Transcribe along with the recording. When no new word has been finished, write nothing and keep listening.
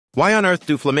Why on earth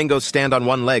do flamingos stand on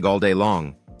one leg all day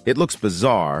long? It looks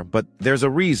bizarre, but there's a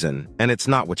reason, and it's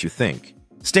not what you think.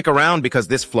 Stick around because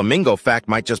this flamingo fact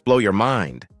might just blow your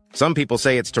mind. Some people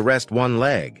say it's to rest one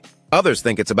leg. Others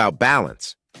think it's about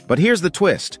balance. But here's the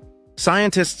twist.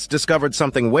 Scientists discovered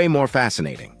something way more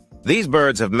fascinating. These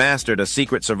birds have mastered a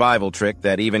secret survival trick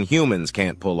that even humans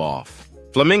can't pull off.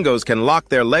 Flamingos can lock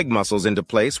their leg muscles into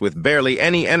place with barely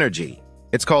any energy.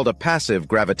 It's called a passive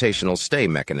gravitational stay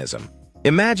mechanism.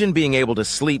 Imagine being able to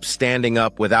sleep standing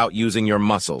up without using your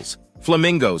muscles.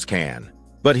 Flamingos can.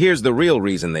 But here's the real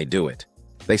reason they do it.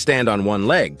 They stand on one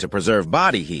leg to preserve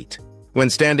body heat. When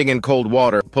standing in cold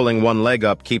water, pulling one leg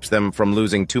up keeps them from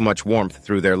losing too much warmth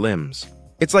through their limbs.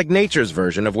 It's like nature's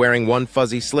version of wearing one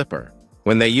fuzzy slipper.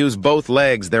 When they use both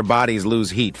legs, their bodies lose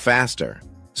heat faster.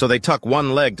 So they tuck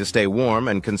one leg to stay warm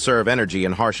and conserve energy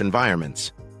in harsh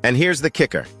environments. And here's the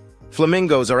kicker.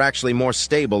 Flamingos are actually more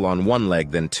stable on one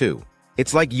leg than two.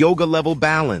 It's like yoga-level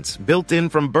balance, built in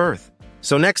from birth.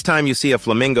 So next time you see a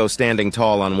flamingo standing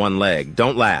tall on one leg,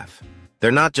 don't laugh.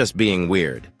 They're not just being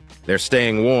weird. They're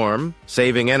staying warm,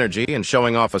 saving energy, and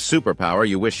showing off a superpower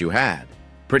you wish you had.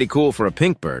 Pretty cool for a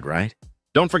pink bird, right?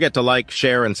 Don't forget to like,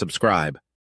 share, and subscribe.